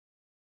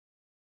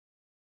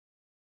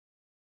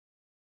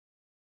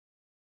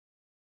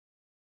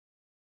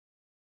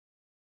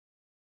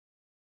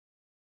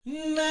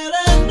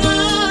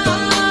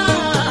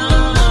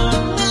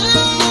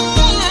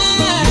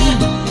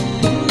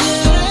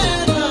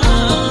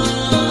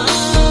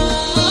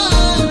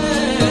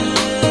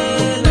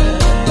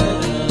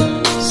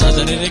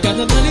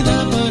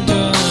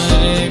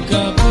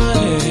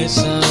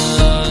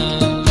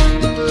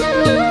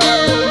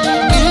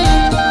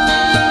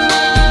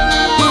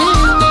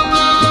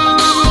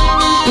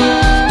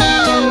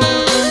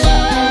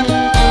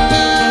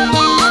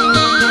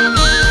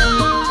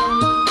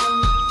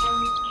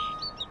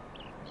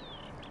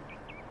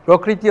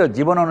প্রকৃতি ও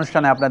জীবন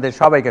অনুষ্ঠানে আপনাদের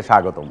সবাইকে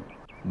স্বাগতম।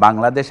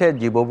 বাংলাদেশের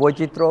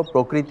জীববৈচিত্র্য,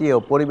 প্রকৃতি ও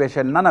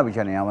পরিবেশের নানা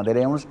বিষয় নিয়ে আমাদের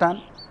এই অনুষ্ঠান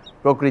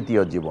প্রকৃতি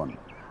ও জীবন।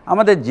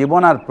 আমাদের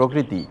জীবন আর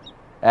প্রকৃতি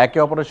একে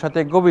অপরের সাথে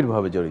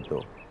গভীরভাবে জড়িত।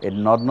 এর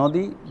নদ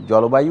নদী,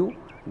 জলবায়ু,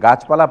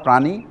 গাছপালা,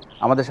 প্রাণী,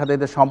 আমাদের সাথে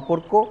এদের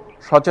সম্পর্ক,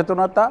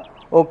 সচেতনতা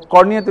ও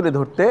কর্ণীয় তুলে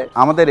ধরতে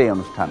আমাদের এই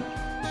অনুষ্ঠান।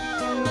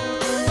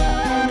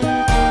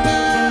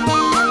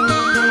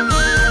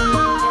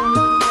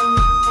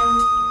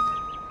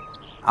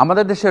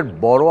 আমাদের দেশের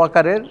বড়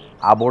আকারের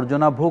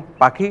আবর্জনাভুক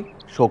পাখি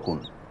শকুন।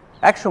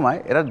 একসময়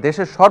এরা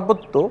দেশের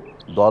সর্বত্র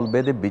দল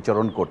বেঁধে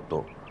বিচরণ করত।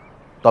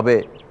 তবে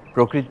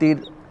প্রকৃতির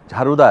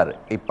ঝাড়ুদার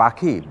এই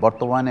পাখি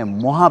বর্তমানে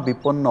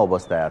মহাবিপন্ন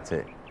অবস্থায় আছে।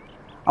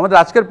 আমাদের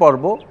আজকের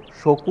পর্ব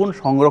শকুন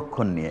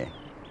সংরক্ষণ নিয়ে।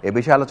 এ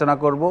বিষয়ে আলোচনা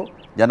করব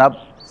জনাব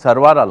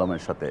সরওয়ার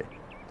আলমের সাথে।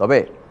 তবে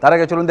তার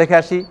আগে চলুন দেখে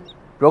আসি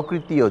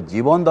প্রকৃতি ও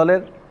জীবন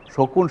দলের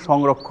শকুন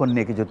সংরক্ষণ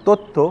নিয়ে কিছু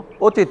তথ্য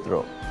ও চিত্র।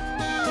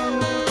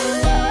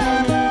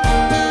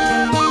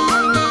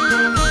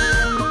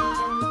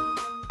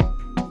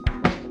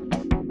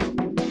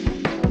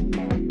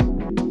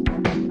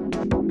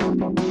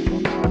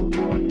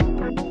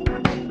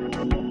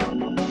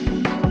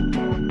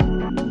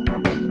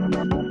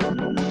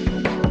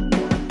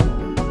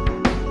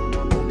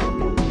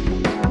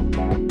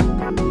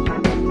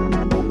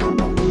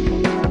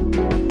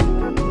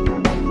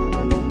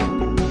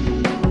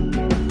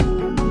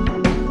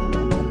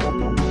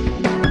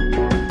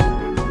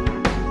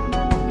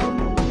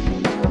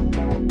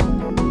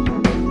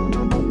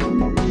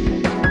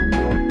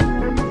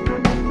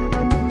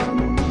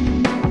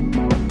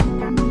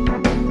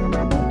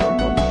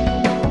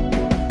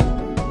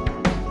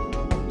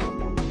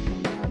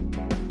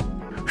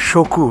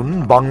 শকুন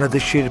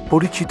বাংলাদেশের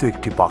পরিচিত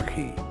একটি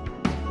পাখি।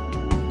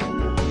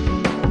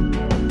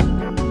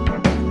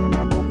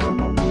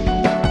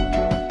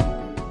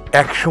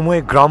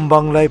 একসময় গ্রাম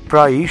বাংলায়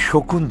প্রায়ই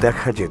শকুন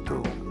দেখা যেত,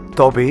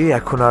 তবে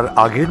এখন আর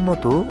আগের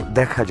মতো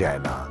দেখা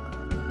যায় না।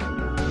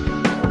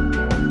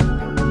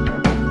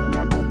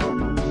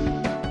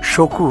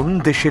 শকুন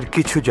দেশের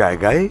কিছু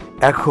জায়গায়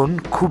এখন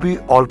খুবই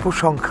অল্প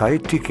সংখ্যায়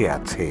টিকে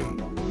আছে।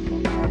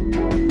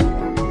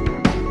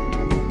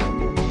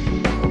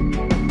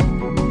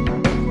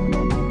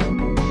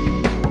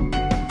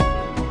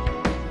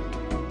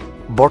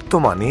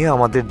 বর্তমানে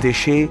আমাদের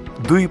দেশে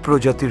দুই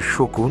প্রজাতির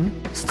শকুন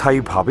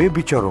স্থায়ীভাবে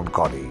বিচরণ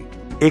করে।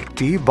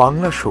 একটি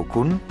বাংলা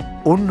শকুন,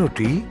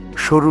 অন্যটি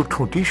সরু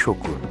ঠুঁটি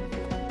শকুন।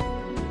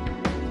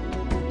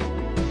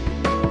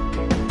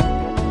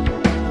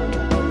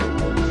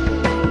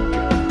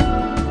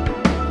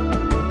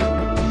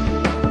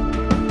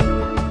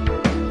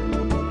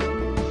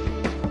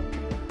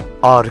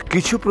 আর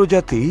কিছু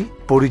প্রজাতি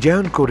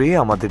পরিযায়ন করে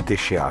আমাদের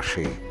দেশে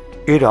আসে।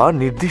 এরা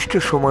নির্দিষ্ট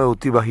সময়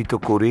অতিবাহিত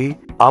করে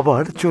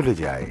আবার চলে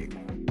যায়।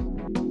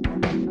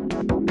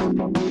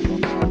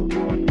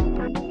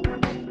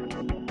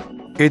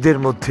 এদের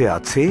মধ্যে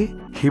আছে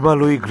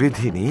হিমালয়ী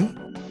গৃধিনী,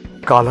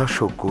 কালা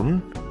শকুন,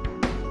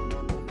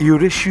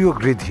 ইউরেশীয়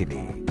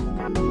গৃধিনী।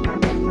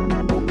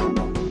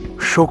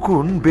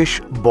 শকুন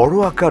বেশ বড়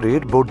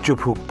আকারের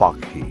বর্জ্যভুক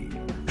পাখি।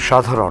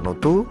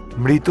 সাধারণত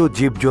মৃত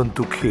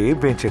জীবজন্তু খেয়ে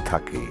বেঁচে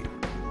থাকে।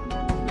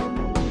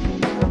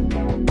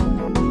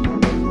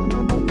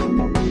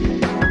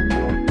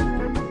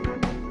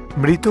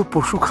 মৃত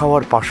পশু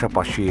খাওয়ার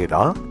পাশাপাশি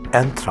এরা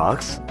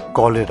অ্যানথ্রাক্স,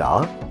 কলেরা,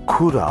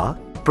 খুরা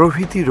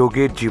প্রভৃতি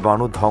রোগের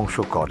জীবাণু ধ্বংস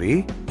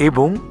করে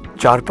এবং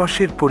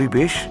চারপাশের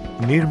পরিবেশ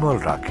নির্মল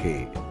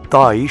রাখে।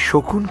 তাই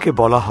শকুনকে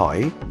বলা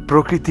হয়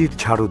প্রকৃতির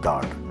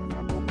ঝাড়ুদার।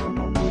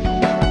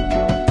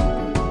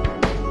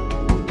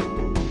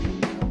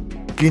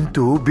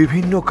 কিন্তু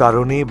বিভিন্ন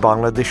কারণে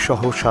বাংলাদেশ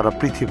সহ সারা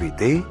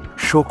পৃথিবীতে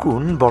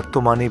শকুন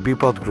বর্তমানে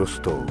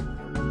বিপদগ্রস্ত।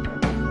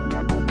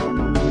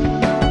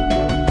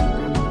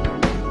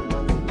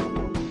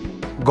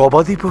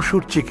 গবাদি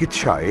পশুর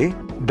চিকিৎসায়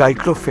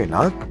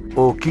ডাইক্লোফেনাক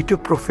ও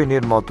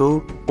কিটোপ্রোফেনের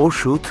মতো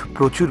ওষুধ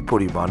প্রচুর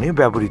পরিমাণে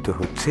ব্যবহৃত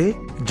হচ্ছে,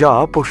 যা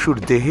পশুর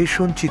দেহে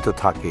সঞ্চিত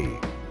থাকে।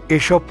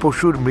 এসব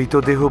পশুর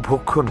মৃতদেহ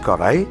ভক্ষণ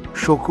করায়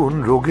শকুন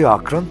রোগে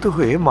আক্রান্ত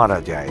হয়ে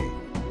মারা যায়।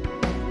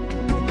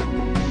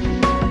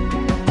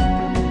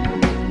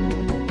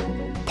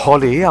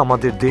 ফলে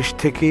আমাদের দেশ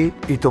থেকে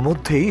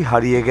ইতোমধ্যেই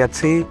হারিয়ে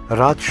গেছে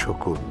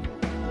রাজশকুন।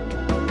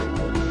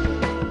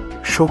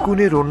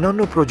 শকুনের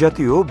অন্যান্য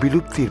প্রজাতিও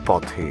বিলুপ্তির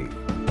পথে।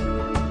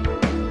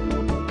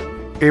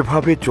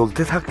 এভাবে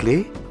চলতে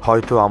থাকলে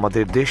হয়তো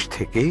আমাদের দেশ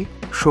থেকে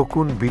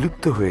শকুন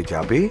বিলুপ্ত হয়ে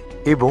যাবে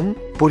এবং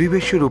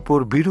পরিবেশের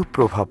উপর বিরূপ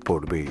প্রভাব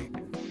পড়বে।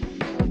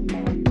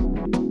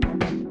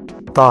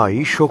 তাই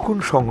শকুন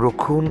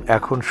সংরক্ষণ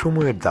এখন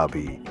সময়ের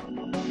দাবি।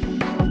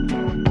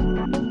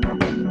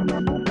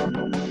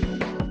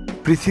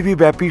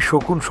 পৃথিবীব্যাপী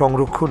শকুন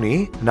সংরক্ষণে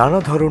নানা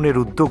ধরনের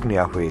উদ্যোগ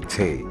নেওয়া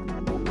হয়েছে।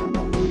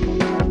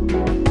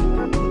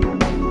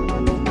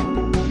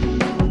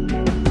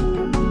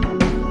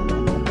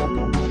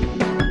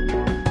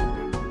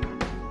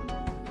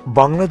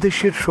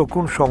 বাংলাদেশের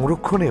শকুন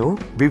সংরক্ষণেও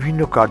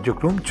বিভিন্ন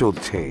কার্যক্রম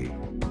চলছে।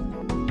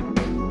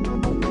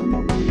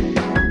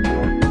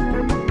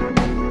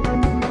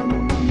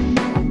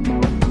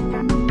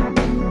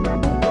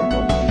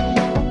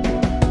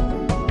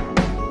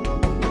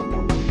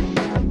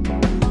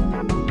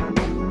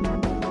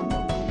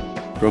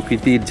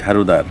 প্রকৃতির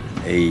ঝাড়ুদার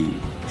এই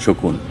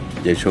শকুন,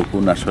 যে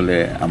শকুন আসলে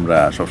আমরা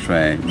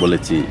সবসময়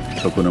বলেছি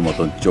শকুনের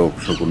মতন চোখ,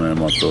 শকুনের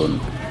মতন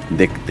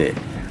দেখতে,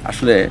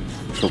 আসলে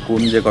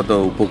শকুন যে কত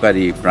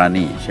উপকারী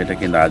প্রাণী সেটা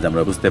কিন্তু আজ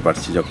আমরা বুঝতে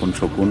পারছি যখন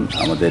শকুন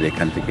আমাদের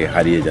এখান থেকে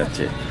হারিয়ে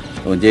যাচ্ছে।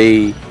 এবং যেই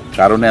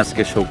কারণে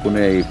আজকে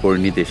শকুনের এই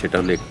পরিণতি, সেটা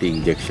হলো একটি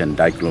ইনজেকশন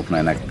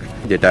ডাইক্লোফেনাক,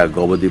 যেটা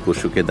গবাদি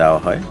পশুকে দেওয়া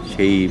হয়।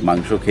 সেই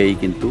মাংস খেয়েই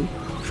কিন্তু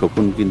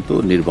শকুন কিন্তু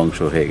নির্বংশ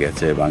হয়ে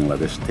গেছে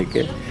বাংলাদেশ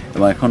থেকে।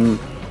 এবং এখন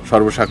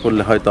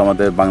সর্বসাকল্যে হয়তো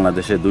আমাদের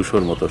বাংলাদেশে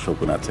 200-র মতো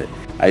শকুন আছে।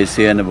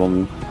 IUCN এবং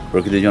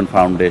প্রকৃতিজন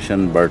ফাউন্ডেশন,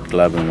 বার্ড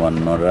ক্লাব এবং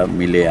অন্যরা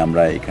মিলে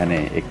আমরা এখানে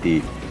একটি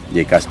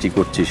যে কাজটি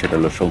করছি সেটা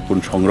হলো শকুন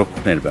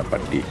সংরক্ষণের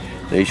ব্যাপারটি।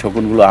 তো এই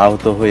শকুনগুলো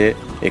আহত হয়ে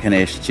এখানে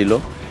এসেছিল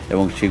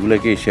এবং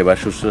সেগুলোকে সেবা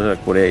শুশ্রূষা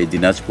করে এই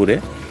দিনাজপুরে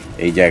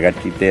এই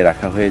জায়গাটিতে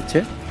রাখা হয়েছে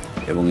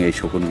এবং এই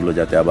শকুনগুলো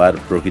যাতে আবার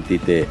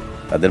প্রকৃতিতে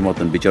তাদের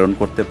মতন বিচরণ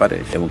করতে পারে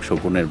এবং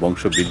শকুনের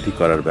বংশ বৃদ্ধি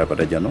করার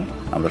ব্যাপারে যেন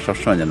আমরা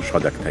সবসময় যেন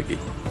সজাগ থাকি।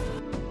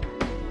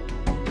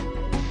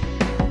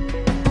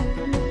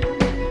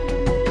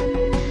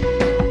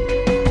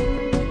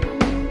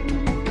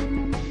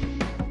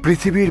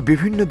 পৃথিবীর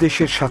বিভিন্ন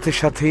দেশের সাথে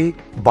সাথে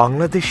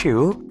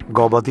বাংলাদেশেও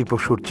গবাদি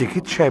পশুর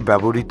চিকিৎসায়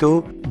ব্যবহৃত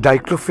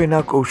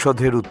ডাইক্লোফেনাক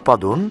ঔষধের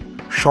উৎপাদন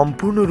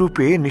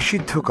সম্পূর্ণরূপে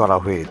নিষিদ্ধ করা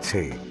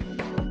হয়েছে।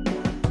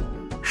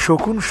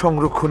 শকুন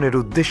সংরক্ষণের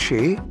উদ্দেশ্যে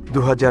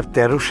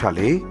 2013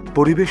 সালে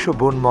পরিবেশ ও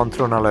বন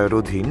মন্ত্রণালয়ের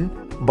অধীন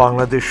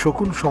বাংলাদেশ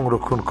শকুন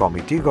সংরক্ষণ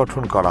কমিটি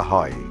গঠন করা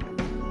হয়।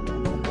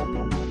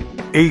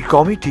 এই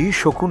কমিটি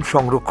শকুন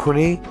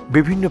সংরক্ষণে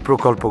বিভিন্ন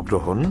প্রকল্প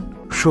গ্রহণ,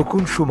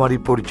 শকুন শুমারি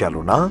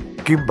পরিচালনা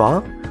কিংবা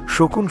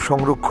শকুন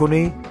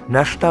সংরক্ষণে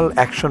ন্যাশনাল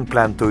অ্যাকশন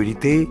প্ল্যান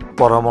তৈরিতে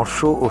পরামর্শ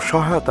ও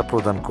সহায়তা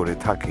প্রদান করে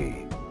থাকে।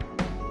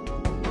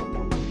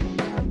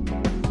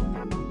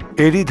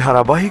 এরই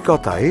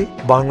ধারাবাহিকতায়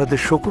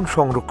বাংলাদেশ শকুন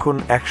সংরক্ষণ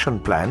অ্যাকশন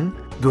প্ল্যান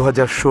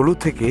 2016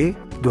 থেকে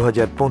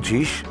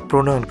 2025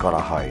 প্রণয়ন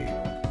করা হয়।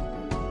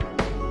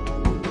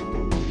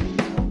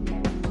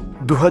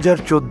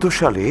 2014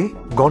 সালে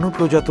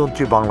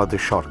গণপ্রজাতন্ত্রী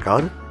বাংলাদেশ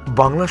সরকার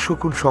বাংলা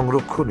শকুন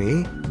সংরক্ষণে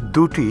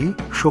 2টি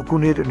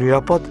শকুনের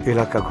নিরাপদ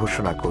এলাকা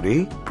ঘোষণা করে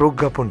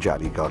প্রজ্ঞাপন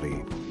জারি করে।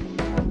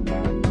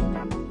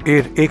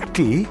 এর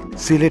একটি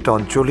সিলেট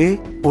অঞ্চলে,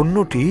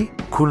 অন্যটি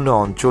খুলনা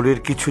অঞ্চলের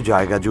কিছু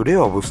জায়গা জুড়ে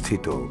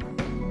অবস্থিত।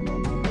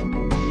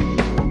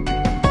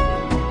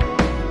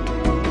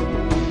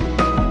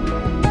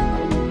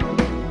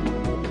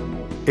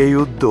 এই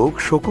উদ্যোগ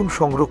শকুন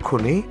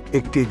সংরক্ষণে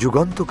একটি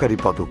যুগান্তকারী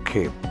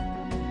পদক্ষেপ।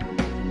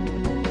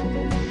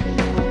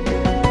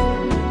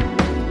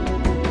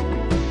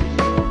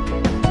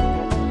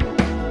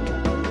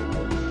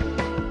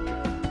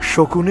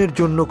 শকুনের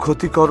জন্য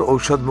ক্ষতিকর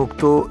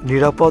ঔষধমুক্ত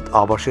নিরাপদ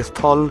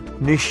আবাসস্থল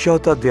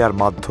নিশ্চয়তা দেওয়ার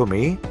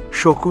মাধ্যমে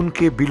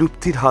শকুনকে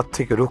বিলুপ্তির হাত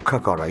থেকে রক্ষা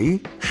করাই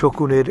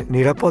শকুনের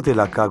নিরাপদ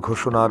এলাকা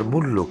ঘোষণার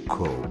মূল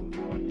লক্ষ্য।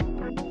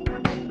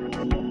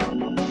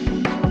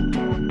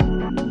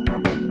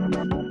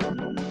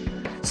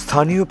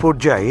 স্থানীয়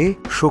পর্যায়ে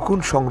শকুন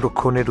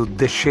সংরক্ষণের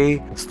উদ্দেশ্যে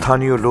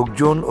স্থানীয়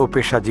লোকজন ও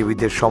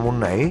পেশাজীবীদের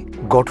সমন্বয়ে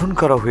গঠন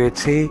করা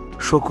হয়েছে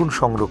শকুন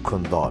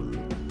সংরক্ষণ দল।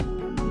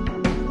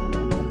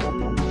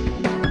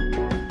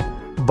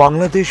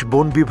 বাংলাদেশ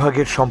বন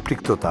বিভাগের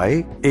সম্পৃক্ততায়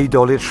এই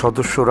দলের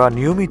সদস্যরা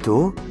নিয়মিত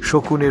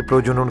শকুনের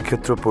প্রজনন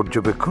ক্ষেত্র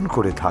পর্যবেক্ষণ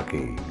করে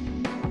থাকে।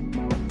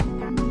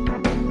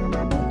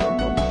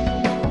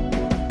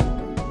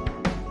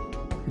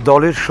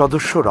 দলের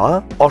সদস্যরা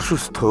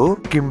অসুস্থ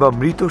কিংবা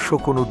মৃত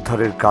শকুন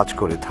উদ্ধারের কাজ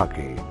করে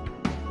থাকে।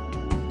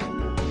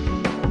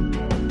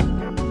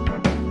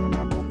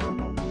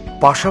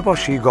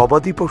 পাশাপাশি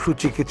গবাদি পশু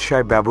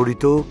চিকিৎসায়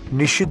ব্যবহৃত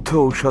নিষিদ্ধ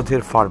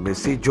ঔষধের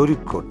ফার্মেসি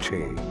জরিপ করছে।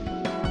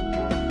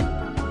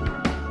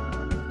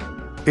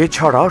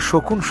 এছাড়া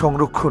শকুন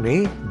সংরক্ষণে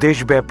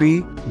দেশব্যাপী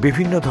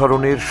বিভিন্ন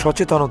ধরনের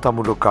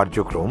সচেতনতামূলক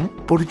কার্যক্রম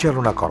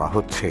পরিচালনা করা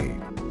হচ্ছে।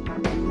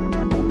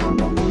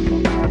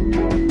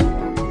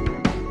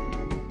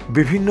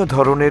 বিভিন্ন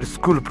ধরনের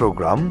স্কুল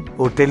প্রোগ্রাম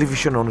ও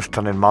টেলিভিশন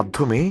অনুষ্ঠানের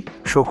মাধ্যমে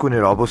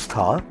শকুনের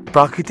অবস্থা,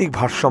 প্রাকৃতিক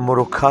ভারসাম্য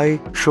রক্ষায়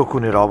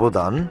শকুনের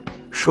অবদান,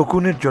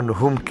 শকুনের জন্য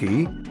হুমকি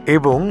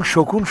এবং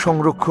শকুন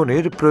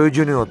সংরক্ষণের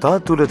প্রয়োজনীয়তা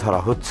তুলে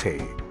ধরা হচ্ছে।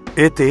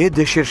 এতে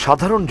দেশের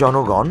সাধারণ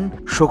জনগণ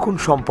শকুন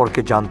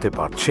সম্পর্কে জানতে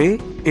পারছে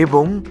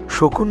এবং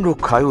শকুন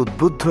রক্ষায়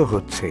উদ্বুদ্ধ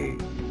হচ্ছে।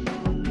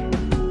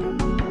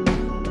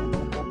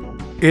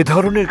 এ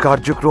ধরনের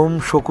কার্যক্রম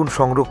শকুন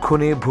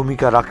সংরক্ষণে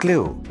ভূমিকা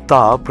রাখলেও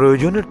তা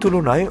প্রয়োজনের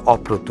তুলনায়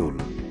অপ্রতুল।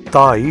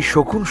 তাই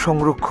শকুন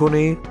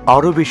সংরক্ষণে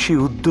আরও বেশি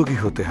উদ্যোগী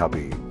হতে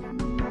হবে।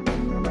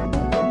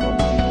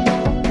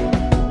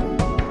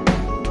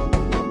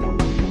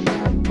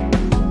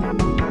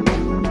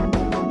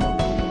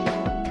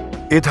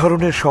 এ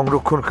ধরনের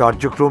সংরক্ষণ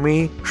কার্যক্রমে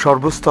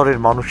সর্বস্তরের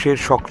মানুষের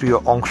সক্রিয়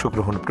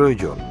অংশগ্রহণ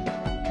প্রয়োজন।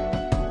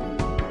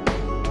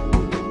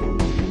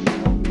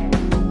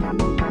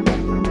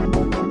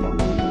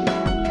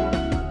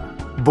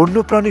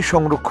 বন্যপ্রাণী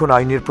সংরক্ষণ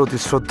আইনের প্রতি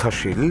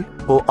শ্রদ্ধাশীল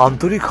ও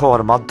আন্তরিক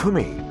হওয়ার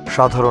মাধ্যমে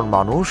সাধারণ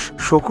মানুষ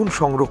শকুন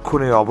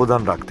সংরক্ষণে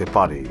অবদান রাখতে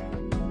পারে।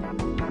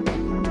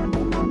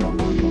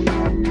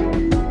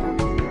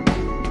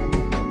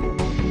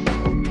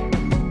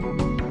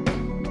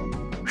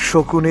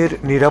 শকুনের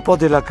নিরাপদ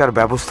এলাকার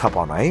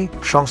ব্যবস্থাপনায়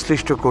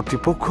সংশ্লিষ্ট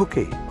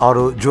কর্তৃপক্ষকে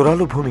আরও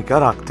জোরালো ভূমিকা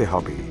রাখতে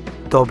হবে।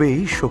 তবেই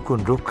শকুন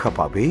রক্ষা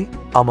পাবে,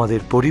 আমাদের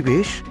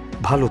পরিবেশ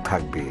ভালো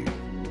থাকবে।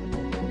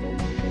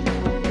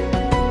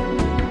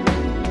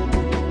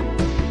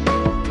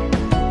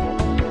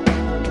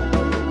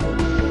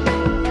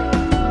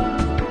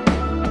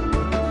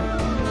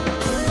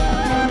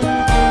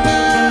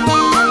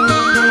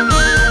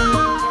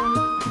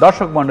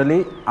 দর্শক মণ্ডলী,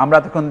 আমরা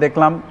তখন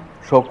দেখলাম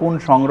শকুন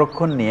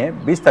সংরক্ষণ নিয়ে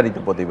বিস্তারিত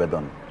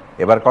প্রতিবেদন।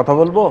 এবার কথা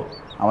বলবো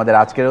আমাদের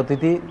আজকের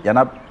অতিথি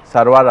জনাব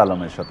সারওয়ার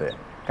আলমের সাথে।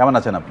 কেমন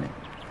আছেন আপনি?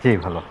 জি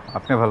ভালো।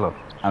 আপনি ভালো?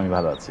 আমি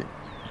ভালো আছি।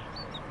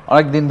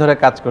 অনেক দিন ধরে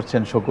কাজ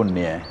করছেন শকুন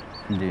নিয়ে।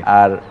 জি।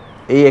 আর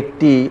এই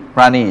একটি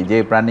প্রাণী, যে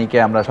প্রাণীকে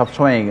আমরা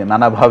সবসময়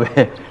নানাভাবে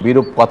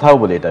বিরূপ কথাও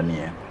বলি এটা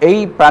নিয়ে, এই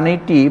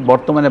প্রাণীটি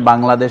বর্তমানে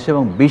বাংলাদেশে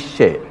এবং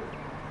বিশ্বে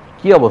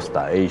কি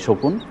অবস্থা? এই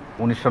শকুন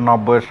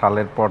 1990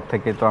 সালের পর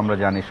থেকে তো আমরা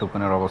জানি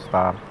শকুনের অবস্থা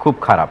খুব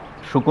খারাপ।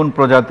 শকুন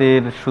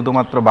প্রজাতির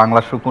শুধুমাত্র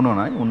বাংলা শকুনও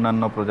নয়,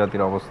 অন্যান্য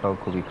প্রজাতির অবস্থাও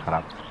খুবই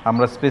খারাপ।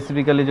 আমরা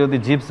স্পেসিফিক্যালি যদি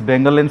জিপস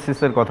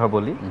বেঙ্গলেন্সিসের কথা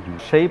বলি,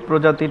 সেই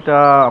প্রজাতিটা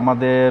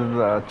আমাদের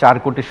 4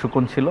 কোটি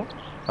শকুন ছিল।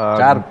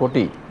 4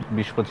 কোটি?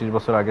 20-25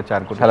 বছর আগে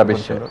 4 কোটি সারা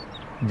বিশ্বে।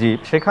 জি,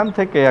 সেখান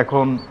থেকে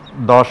এখন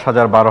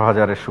 10,000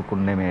 12,000-এর শকুন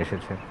নেমে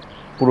এসেছে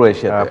পুরো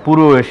এশিয়াতে।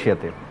 পুরো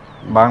এশিয়াতে।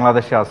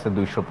 বাংলাদেশে আছে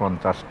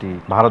 250টি,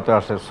 ভারতে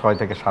আছে 6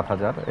 থেকে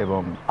 7,000,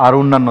 এবং আর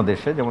অন্যান্য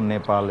দেশে যেমন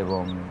নেপাল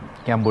এবং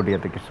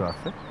ক্যাম্বোডিয়াতে কিছু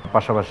আছে।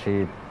 পাশাপাশি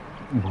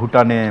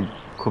ভুটানে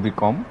খুবই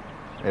কম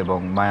এবং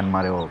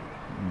মায়ানমারেও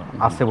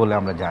আছে বলে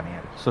আমরা জানি।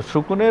 সো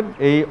শকুনের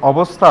এই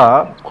অবস্থা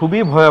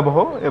খুবই ভয়াবহ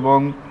এবং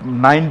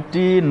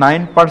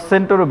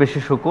 99%-এরও বেশি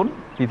শকুন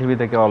পৃথিবী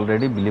থেকে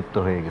অলরেডি বিলুপ্ত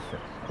হয়ে গেছে।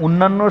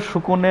 অন্যান্য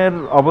শকুনের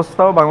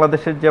অবস্থাও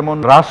বাংলাদেশের, যেমন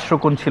রাস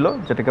শকুন ছিল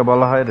যেটাকে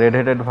বলা হয় রেড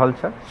হেডেড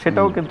ভালচার,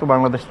 সেটাও কিন্তু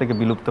বাংলাদেশ থেকে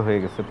বিলুপ্ত হয়ে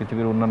গেছে।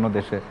 পৃথিবীর অন্যান্য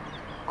দেশে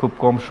খুব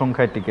কম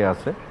সংখ্যায় টিকে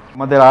আছে।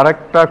 আমাদের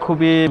আরেকটা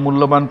খুবই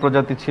মূল্যবান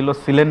প্রজাতি ছিল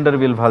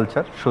সিলেন্ডার-বিল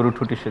ভালচার, সরু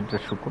ঠুটি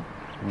সেটের শকুন।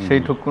 সেই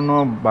শকুনও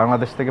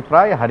বাংলাদেশ থেকে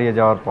প্রায় হারিয়ে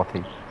যাওয়ার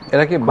পথেই।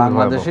 এরা কি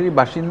বাংলাদেশেরই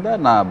বাসিন্দা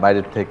না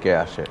বাইরের থেকে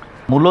আসে?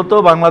 মূলত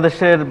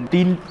বাংলাদেশের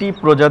 3টি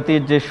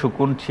প্রজাতির যে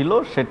শকুন ছিল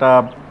সেটা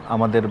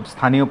আমাদের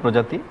স্থানীয়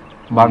প্রজাতি,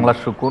 বাংলা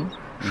শকুন,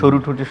 সরু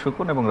ঠুটি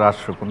শকুন এবং রাস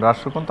শকুন। রাস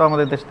শকুন তো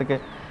আমাদের দেশ থেকে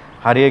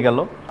হারিয়ে গেল।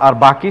 আর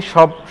বাকি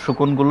সব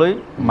শকুনগুলোই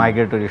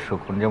মাইগ্রেটরি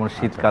শকুন, যেমন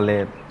শীতকালে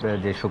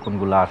যে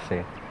শকুনগুলো আসে।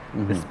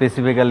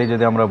 স্পেসিফিক্যালি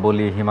যদি আমরা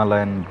বলি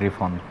হিমালয়ান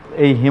গ্রিফন,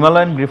 এই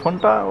হিমালয়ান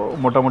গ্রিফনটা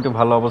মোটামুটি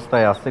ভালো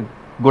অবস্থায় আছে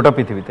গোটা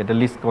পৃথিবীতে। এটা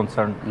লিস্ট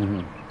কনসার্ন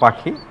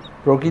পাখি।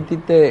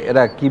 প্রকৃতিতে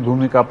এরা কি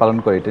ভূমিকা পালন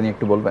করে এটা নিয়ে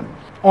একটু বলবেন?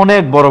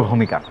 অনেক বড়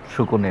ভূমিকা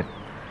শকুনের।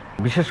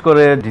 বিশেষ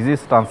করে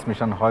ডিজিজ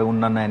ট্রান্সমিশন হয়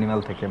অন্যান্য অ্যানিমাল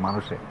থেকে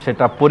মানুষে,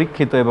 সেটা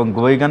পরীক্ষিত এবং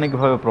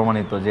বৈজ্ঞানিকভাবে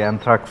প্রমাণিত যে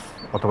অ্যানথ্রাক্স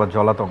অথবা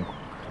জলাতঙ্ক,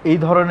 এই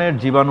ধরনের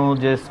জীবাণু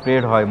যে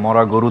স্প্রেড হয়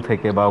মরা গরু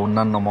থেকে বা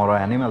অন্যান্য মরা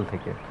অ্যানিমাল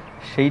থেকে,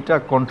 সেইটা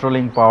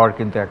কন্ট্রোলিং পাওয়ার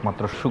কিন্তু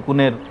একমাত্র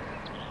শকুনের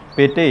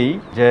পেটেই,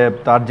 যে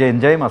তার যে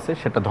এনজাইম আছে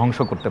সেটা ধ্বংস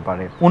করতে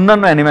পারে।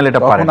 অন্যান্য অ্যানিমাল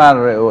এটা পারে না। আর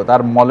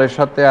তার মলের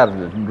সাথে আর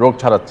রোগ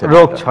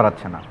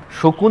ছড়াচ্ছে না।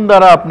 শকুন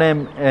দ্বারা আপনি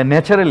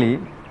ন্যাচারালি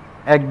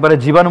একবারে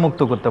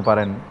জীবাণুমুক্ত করতে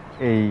পারেন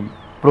এই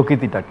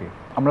প্রকৃতিটাকে।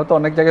 আমরা তো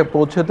অনেক জায়গায়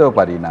পৌঁছতেও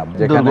পারি না,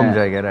 দুর্গম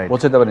জায়গায়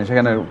পৌঁছতে পারি,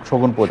 সেখানে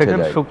শকুন পৌঁছে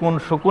যায়।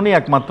 শকুনই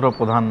একমাত্র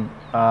প্রধান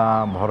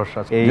ভরসা।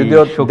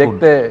 যদিও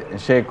দেখতে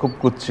সে খুব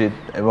কুৎসিত,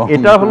 এবং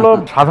এটা হলো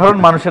সাধারণ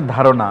মানুষের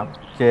ধারণা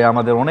যে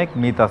আমাদের অনেক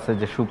মিথ আছে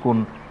যে শকুন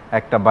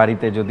একটা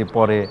বাড়িতে যদি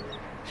পড়ে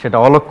সেটা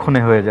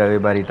অলক্ষণে হয়ে যায়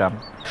ওই বাড়িটা।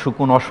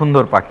 শকুন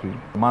অসুন্দর পাখি,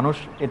 মানুষ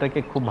এটাকে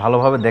খুব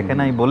ভালোভাবে দেখে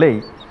নাই বলেই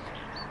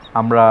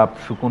আমরা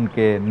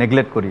শকুনকে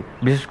নেগলেক্ট করি।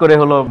 বিশেষ করে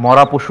হলো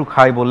মরা পশু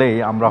খায় বলেই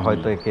আমরা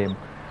হয়তো একে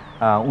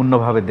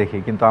অন্যভাবে দেখি,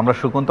 কিন্তু আমরা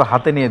শকুন তো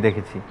হাতে নিয়ে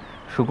দেখেছি,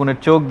 শকুনের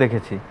চোখ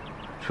দেখেছি,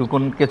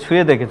 শকুনকে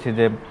ছুঁয়ে দেখেছি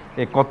যে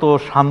এ কত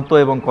শান্ত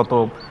এবং কত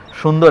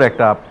সুন্দর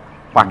একটা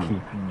পাখি।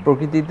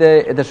 প্রকৃতিতে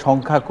এদের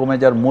সংখ্যা কমে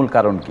যাওয়ার মূল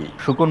কারণ কি?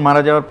 শকুন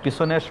মারা যাওয়ার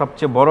পিছনে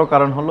সবচেয়ে বড়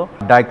কারণ হলো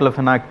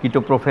ডাইক্লোফেনাক,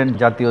 কিটোপ্রোফেন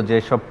জাতীয়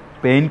যেসব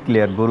পেইন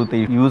ক্লিয়ার গরুতে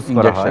ইউজ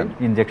করা হয়,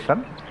 ইনজেকশন,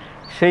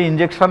 সেই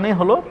ইনজেকশনই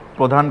হলো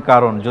প্রধান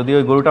কারণ। যদি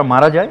ওই গরুটা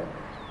মারা যায়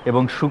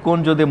এবং শকুন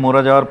যদি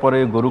মারা যাওয়ার পরে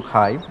গরু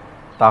খায়,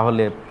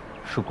 তাহলে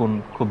শকুন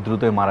খুব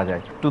দ্রুতই মারা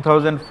যায়।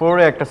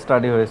 2004-এ একটা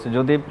স্টাডি হয়েছে,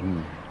 যদি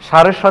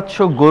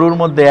 750 গরুর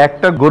মধ্যে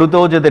একটা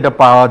গরুতেও যদি এটা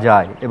পাওয়া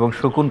যায় এবং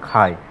শকুন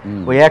খায়,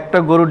 ওই একটা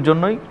গরুর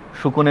জন্যই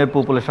শকুনের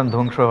পপুলেশন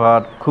ধ্বংস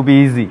হওয়ার খুবই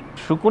ইজি।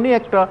 শকুনই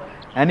একটা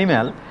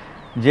অ্যানিম্যাল,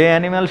 যে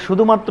অ্যানিম্যাল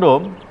শুধুমাত্র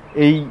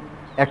এই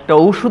একটা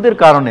ঔষধের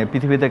কারণে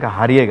পৃথিবী থেকে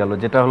হারিয়ে গেল,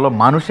 যেটা হলো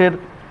মানুষের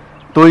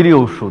তৈরি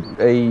ওষুধ।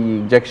 এই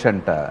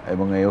ইনজেকশনটা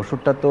এবং এই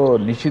ওষুধটা তো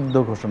নিষিদ্ধ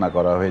ঘোষণা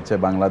করা হয়েছে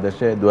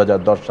বাংলাদেশে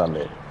 2010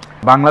 সালে।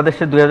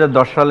 বাংলাদেশে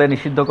 2010 সালে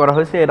নিষিদ্ধ করা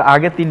হয়েছে, এর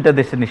আগে 3টা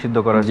দেশে নিষিদ্ধ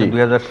করা হয়েছে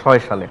 2006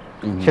 সালে।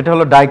 সেটা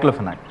হলো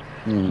ডাইক্লোফেনাক।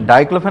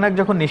 ডাইক্লোফেনাক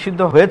যখন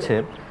নিষিদ্ধ হয়েছে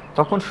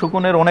তখন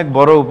শকুনের অনেক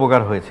বড়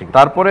উপকার হয়েছে।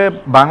 তারপরে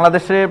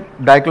বাংলাদেশে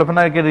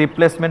ডাইক্লোফেনাকের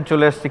রিপ্লেসমেন্ট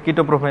চলে আসছে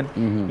কিটোপ্রোফেন,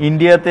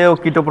 ইন্ডিয়াতেও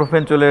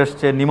কিটোপ্রোফেন চলে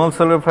আসছে,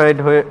 নিমলসলফাইড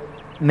হয়ে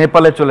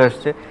নেপালে চলে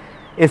আসছে,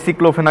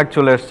 এসিক্লোফেনাক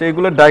চলে আসছে।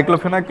 এগুলো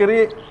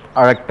ডাইক্লোফেনাকেরই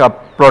আর একটা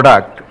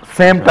product,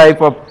 same type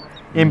of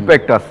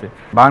impact আছে।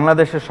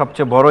 বাংলাদেশের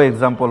সবচেয়ে বড়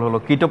এক্সাম্পল হলো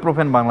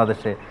কিটোপ্রোফেন।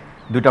 বাংলাদেশে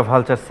 2টা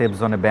ভালচার সেফ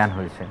জোনে ব্যান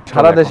হয়েছে।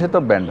 সারা দেশে তো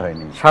ব্যান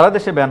হয়নি। সারা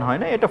দেশে ব্যান হয়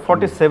না, এটা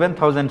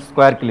 47,000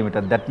 square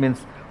kilometre, that means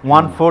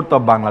 1/4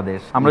 of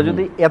Bangladesh. আমরা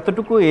যদি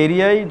এতটুকু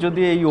এরিয়ায়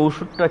যদি এই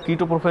ওষুধটা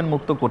কিটোপ্রোফেন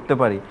মুক্ত করতে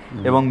পারি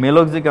এবং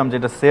মেলক্সিকাম,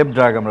 যেটা সেফ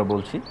ড্রাগ আমরা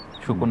বলছি,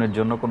 শকুনের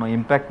জন্য কোনো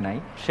ইম্প্যাক্ট নাই,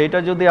 সেটা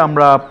যদি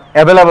আমরা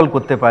অ্যাভেলেবল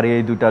করতে পারি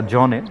এই 2টা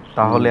জোনে,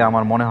 তাহলে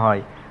আমার মনে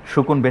হয়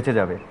শকুন বেঁচে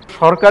যাবে।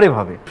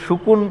 সরকারিভাবে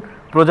শকুন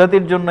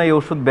প্রজাতির জন্য এই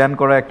ওষুধ ব্যান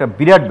করা একটা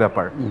বিরাট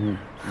ব্যাপার।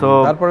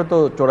 তারপরে তো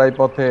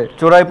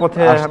চোরাই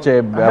পথে আসছে,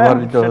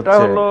 ব্যবহৃত হচ্ছে। সেটা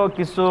হলো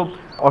কিছু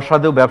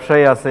অসাধু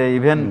ব্যবসায়ী আছে,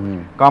 ইভেন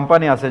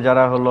কোম্পানি আছে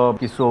যারা হলো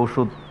কিছু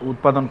ওষুধ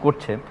উৎপাদন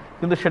করছে,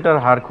 কিন্তু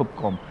সেটার হার খুব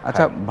কম।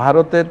 আচ্ছা,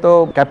 ভারতে তো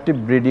ক্যাপটিভ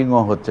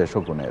ব্রিডিংও হচ্ছে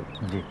শকুনের,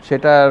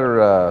 সেটার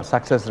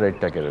সাকসেস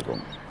রেটটা কিরকম?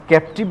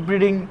 ক্যাপটিভ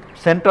ব্রিডিং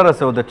সেন্টার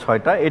আছে ওদের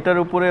 6টা, এটার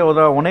উপরে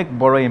ওরা অনেক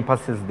বড়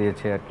এমফাসিস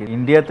দিয়েছে আর কি।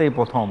 ইন্ডিয়াতেই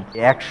প্রথম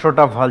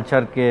 100টা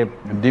ভালচারকে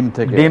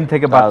ডিম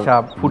থেকে বাচ্চা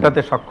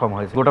ফুটাতে সক্ষম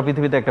হয়েছে। গোটা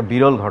পৃথিবীতে একটা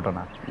বিরল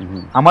ঘটনা।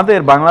 আমাদের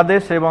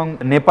বাংলাদেশ এবং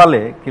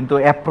নেপালে কিন্তু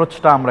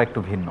অ্যাপ্রোচটা আমরা একটু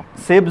ভিন্ন।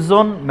 সেফ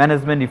জোন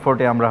ম্যানেজমেন্ট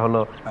ইফোর্টে আমরা হলো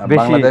বেশি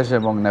বাংলাদেশ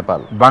এবং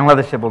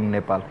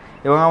নেপাল,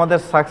 এবং আমাদের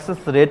সাকসেস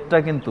রেটটা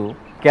কিন্তু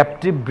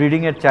ক্যাপটিভ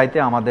ব্রিডিং এর চাইতে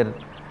আমাদের,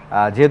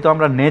 যেহেতু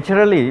আমরা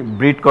ন্যাচারালি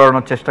ব্রিড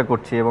করানোর চেষ্টা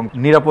করছি এবং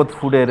নিরাপদ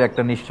ফুডের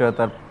একটা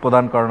নিশ্চয়তা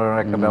প্রদান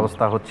করানোর একটা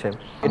ব্যবস্থা হচ্ছে।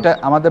 এটা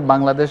আমাদের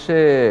বাংলাদেশে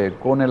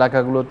কোন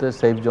এলাকাগুলোতে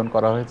সেফ জোন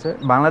করা হয়েছে?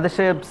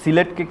 বাংলাদেশে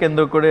সিলেটকে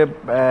কেন্দ্র করে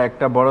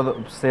একটা বড়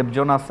সেফ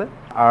জোন আছে,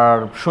 আর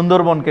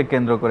সুন্দরবনকে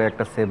কেন্দ্র করে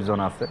একটা সেফ জোন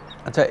আছে।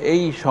 আচ্ছা,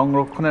 এই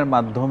সংরক্ষণের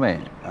মাধ্যমে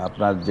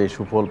আপনার যে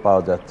সুফল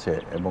পাওয়া যাচ্ছে,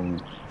 এবং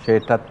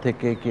সেটার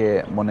থেকে কি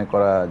মনে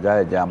করা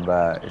যায় যে আমরা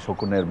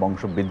শকুনের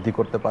বংশ বৃদ্ধি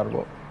করতে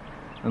পারবো?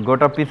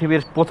 গোটা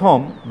পৃথিবীর প্রথম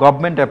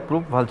government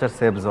approve vulture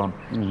safe zone,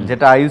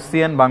 যেটা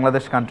IUCN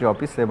বাংলাদেশ কান্ট্রি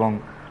অফিস এবং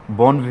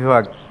বন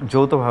বিভাগ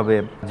যৌথভাবে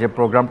যে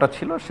প্রোগ্রামটা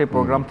ছিল, সেই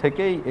প্রোগ্রাম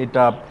থেকেই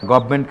এটা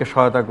গভর্নমেন্টকে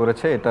সহায়তা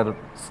করেছে এটার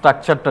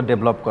স্ট্রাকচারটা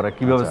ডেভেলপ করা,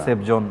 কিভাবে সেফ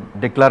জোন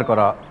ডিক্লেয়ার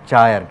করা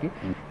চায় আর কি।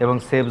 এবং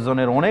সেফ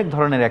জোনের অনেক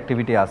ধরনের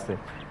অ্যাক্টিভিটি আছে,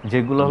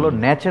 যেগুলো হলো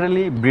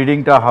ন্যাচারালি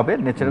ব্রিডিংটা হবে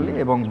ন্যাচারালি,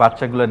 এবং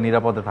বাচ্চাগুলো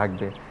নিরাপদে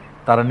থাকবে,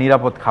 তারা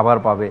নিরাপদ খাবার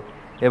পাবে,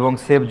 এবং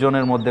সেফ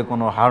জোনের মধ্যে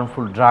কোনো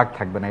হার্মফুল ড্রাগ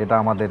থাকবে না। এটা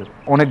আমাদের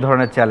অনেক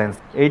ধরনের চ্যালেঞ্জ।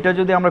 এইটা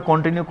যদি আমরা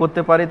কন্টিনিউ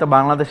করতে পারি, তো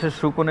বাংলাদেশের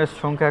শকুনের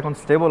সংখ্যা এখন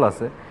স্টেবল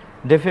আছে,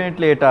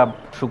 ডেফিনেটলি এটা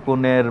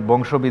শকুনের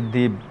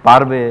বংশবৃদ্ধি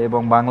বাড়বে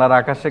এবং বাংলার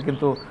আকাশে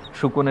কিন্তু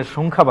শকুনের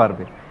সংখ্যা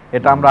বাড়বে,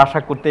 এটা আমরা আশা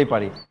করতেই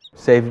পারি।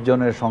 সেফ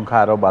জোনের সংখ্যা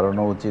আরো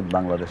বাড়ানো উচিত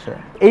বাংলাদেশে।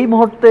 এই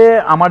মুহূর্তে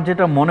আমার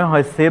যেটা মনে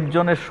হয়, সেফ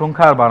জোনের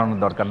সংখ্যা আর বাড়ানোর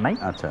দরকার নাই।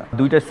 আচ্ছা,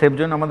 2টা সেফ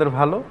জোন আমাদের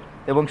ভালো,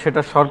 এবং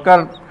সেটা সরকার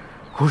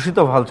ঘোষিত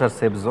ভালচার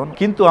সেফ জোন।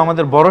 কিন্তু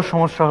আমাদের বড়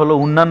সমস্যা হলো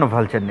অন্যান্য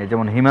ভালচার নিয়ে,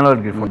 যেমন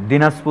হিমালয়ের গ্রিফন,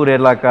 দিনাজপুর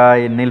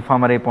এলাকায়,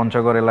 নীলফামারী,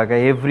 পঞ্চগড়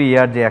এলাকায় এভরি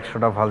ইয়ার যে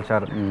 100টা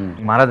ভালচার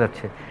মারা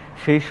যাচ্ছে,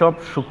 সেই সব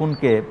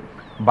শকুনকে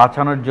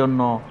বাঁচানোর জন্য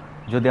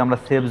যদি আমরা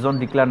সেফ জোন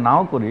ডিক্লেয়ার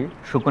নাও করি,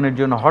 শকুনের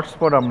জন্য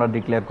হটস্পট আমরা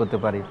ডিক্লেয়ার করতে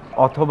পারি,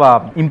 অথবা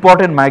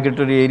ইম্পর্টেন্ট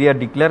মাইগ্রেটরি এরিয়া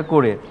ডিক্লেয়ার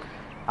করে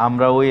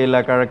আমরা ওই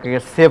এলাকাকে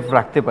সেফ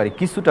রাখতে পারি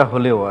কিছুটা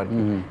হলেও আর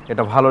কি।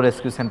 এটা ভালো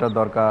রেস্কিউ সেন্টার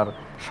দরকার,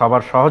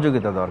 সবার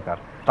সহযোগিতা দরকার,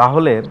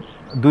 তাহলে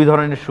 2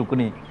 ধরনের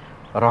শকুনই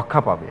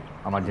রক্ষা পাবে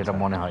আমার যেটা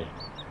মনে হয়।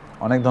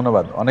 অনেক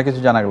ধন্যবাদ, অনেক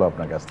কিছু জানা গেল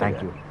আপনার কাছ থেকে। থ্যাংক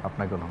ইউ,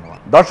 আপনাকে ধন্যবাদ।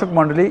 দর্শক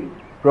মণ্ডলী,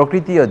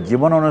 প্রকৃতি ও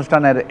জীবন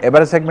অনুষ্ঠানের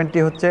এবারে সেগমেন্টটি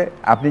হচ্ছে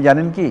আপনি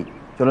জানেন কি।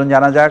 চলুন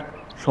জানা যাক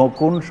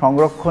শকুন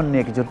সংরক্ষণ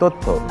নিয়ে কিছু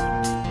তথ্য।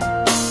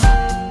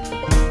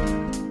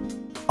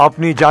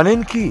 আপনি জানেন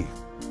কি,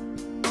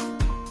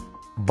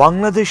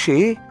 বাংলাদেশে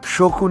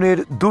শকুনের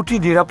 2টি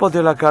নিরাপদ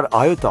এলাকার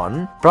আয়তন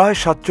প্রায়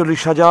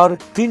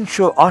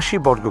 47,380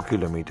 বর্গ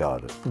কিলোমিটার।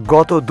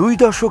 গত 2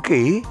 দশকে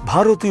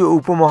ভারতীয়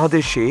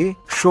উপমহাদেশে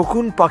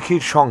শকুন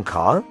পাখির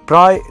সংখ্যা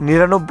প্রায়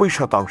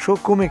 99%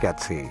 কমে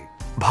গেছে।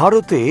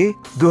 ভারতে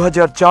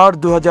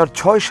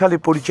 2004-2006 সালে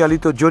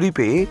পরিচালিত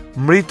জরিপে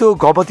মৃত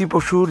গবাদি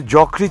পশুর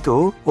যকৃত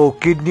ও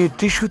কিডনির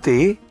টিস্যুতে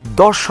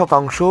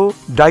 10%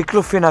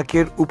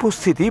 ডাইক্লোফেনাকের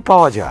উপস্থিতি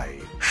পাওয়া যায়।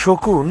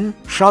 শকুন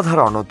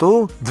সাধারণত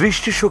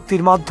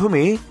দৃষ্টিশক্তির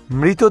মাধ্যমে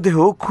মৃতদেহ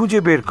খুঁজে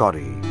বের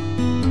করে।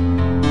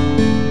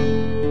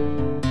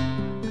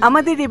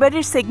 আমাদের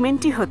এবারের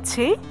সেগমেন্টটি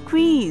হচ্ছে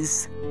কুইজ।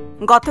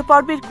 গত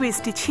পর্বের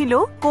কুইজটি ছিল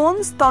কোন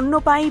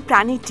স্তন্যপায়ী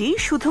প্রাণীটি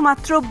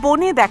শুধুমাত্র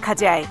বনে দেখা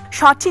যায়।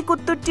 সঠিক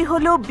উত্তরটি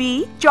হলো বি,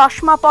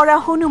 চশমা পরা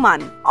হনুমান।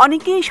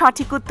 অনেকেই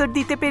সঠিক উত্তর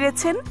দিতে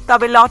পেরেছেন,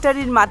 তবে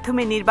লটারির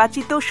মাধ্যমে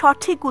নির্বাচিত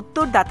সঠিক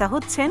উত্তরদাতা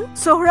হচ্ছেন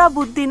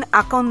সোহরাবুদ্দিন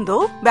আকন্দ,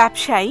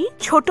 ব্যবসায়ী,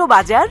 ছোট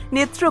বাজার,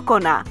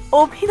 নেত্রকোনা।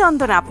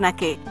 অভিনন্দন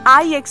আপনাকে।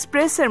 আই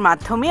এক্সপ্রেস এর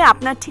মাধ্যমে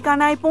আপনার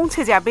ঠিকানায়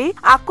পৌঁছে যাবে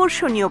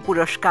আকর্ষণীয়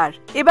পুরস্কার।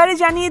 এবারে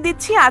জানিয়ে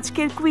দিচ্ছি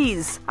আজকের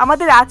কুইজ।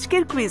 আমাদের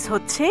আজকের কুইজ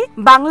হচ্ছে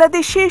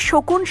বাংলাদেশে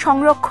শকুন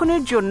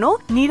সংরক্ষণের জন্য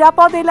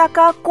নিরাপদ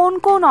এলাকা কোন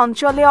কোন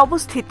অঞ্চলে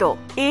অবস্থিত?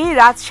 এ,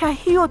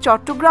 রাজশাহী ও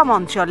চট্টগ্রাম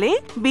অঞ্চলে,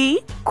 বি,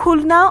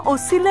 খুলনা ও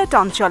সিলেট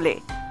অঞ্চলে।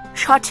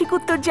 সঠিক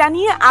উত্তর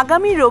জানিয়ে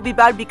আগামী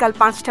রবিবার বিকাল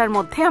 5টার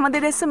মধ্যে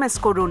আমাদের SMS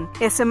করুন।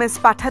 SMS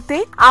পাঠাতে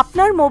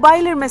আপনার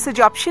মোবাইলের মেসেজ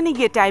অপশনে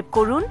গিয়ে টাইপ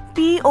করুন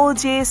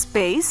POJ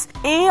স্পেস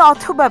A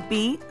অথবা B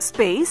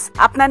স্পেস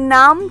আপনার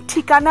নাম,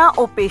 ঠিকানা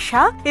ও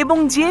পেশা এবং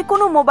যে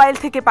কোনো মোবাইল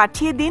থেকে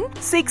পাঠিয়ে দিন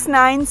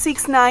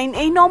 6969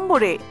 এই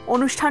নম্বরে।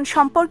 অনুষ্ঠান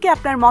সম্পর্কে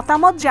আপনার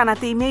মতামত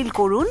জানাতে ইমেইল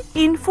করুন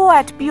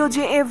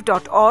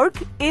info@pojf.org।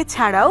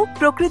 এছাড়াও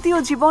প্রকৃতি ও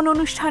জীবন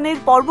অনুষ্ঠানের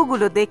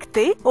পর্বগুলো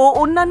দেখতে ও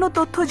অন্যান্য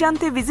তথ্য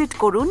জানতে ভিজিট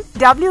করুন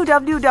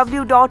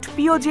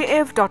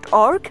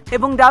www.pojf.org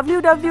এবং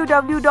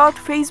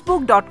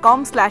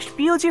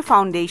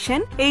www.facebook.com/pojfoundation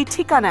এই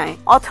ঠিকানায়,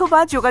 অথবা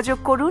যোগাযোগ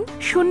করুন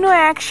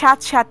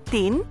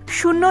 01773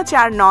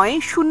 049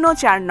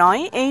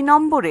 049 এই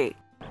নম্বরে।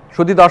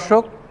 শুধু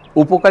দর্শক,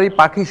 উপকারী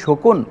পাখি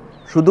শকুন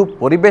শুধু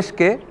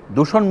পরিবেশকে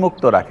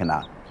দূষণমুক্ত রাখে না,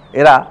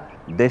 এরা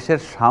দেশের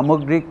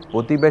সামগ্রিক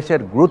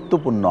পরিবেশের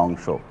গুরুত্বপূর্ণ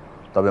অংশ।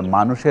 তবে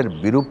মানুষের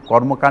বিরূপ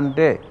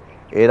কর্মকাণ্ডে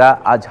এরা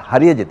আজ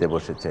হারিয়ে যেতে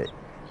বসেছে।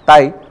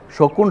 তাই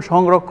শকুন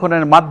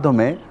সংরক্ষণের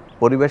মাধ্যমে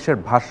পরিবেশের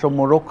ভারসাম্য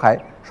রক্ষায়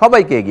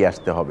সবাইকে এগিয়ে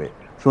আসতে হবে।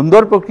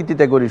 সুন্দর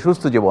প্রকৃতিতে গড়ি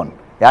সুস্থ জীবন,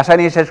 এই আশা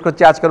নিয়ে শেষ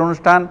করছি আজকের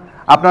অনুষ্ঠান।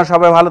 আপনারা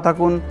সবাই ভালো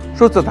থাকুন,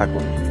 সুস্থ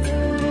থাকুন।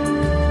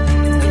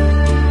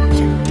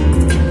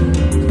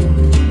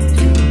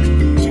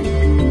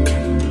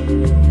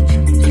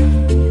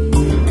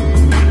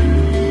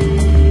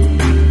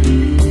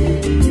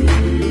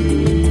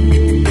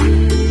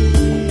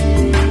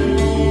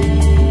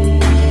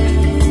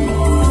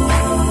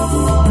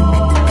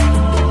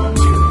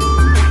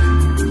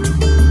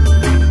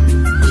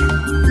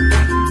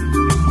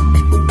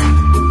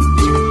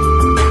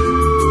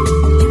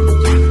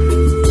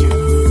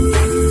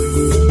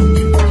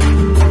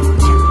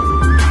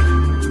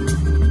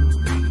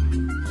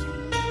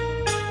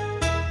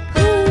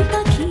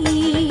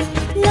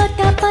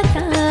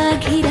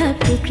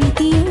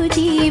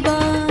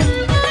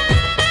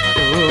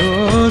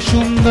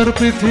 সুন্দর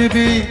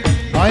পৃথিবী,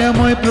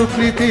 মায়াময়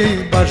প্রকৃতি,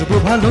 বাসবো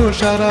ভালো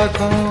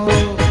সারাক্ষণ।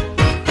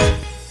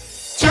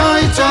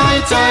 চাই চাই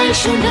চাই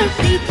সুন্দর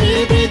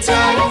পৃথিবী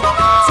চাই,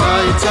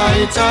 চাই চাই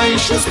চাই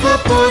সুস্থ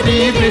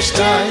পরিবেশ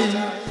চাই।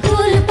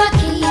 ফুল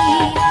পাখি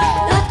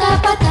লতা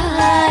পাতা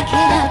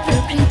ঘেরা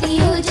প্রকৃতি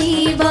ও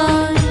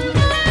জীবন।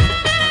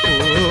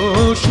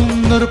 ও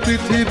সুন্দর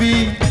পৃথিবী,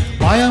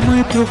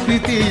 মায়াময়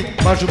প্রকৃতি,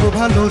 বাসবো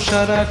ভালো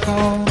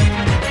সারাক্ষণ।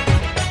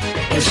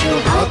 এসো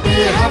হাতে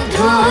হাত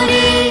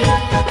ধরে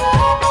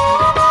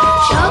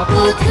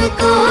শপথ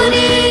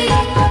করে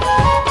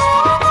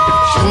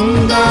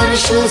সুন্দর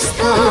সুস্থ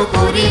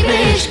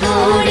পরিবেশ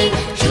গড়ি,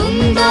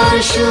 সুন্দর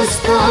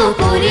সুস্থ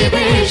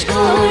পরিবেশ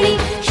গড়ি,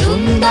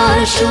 সুন্দর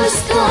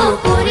সুস্থ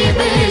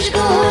পরিবেশ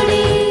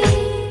গড়ি।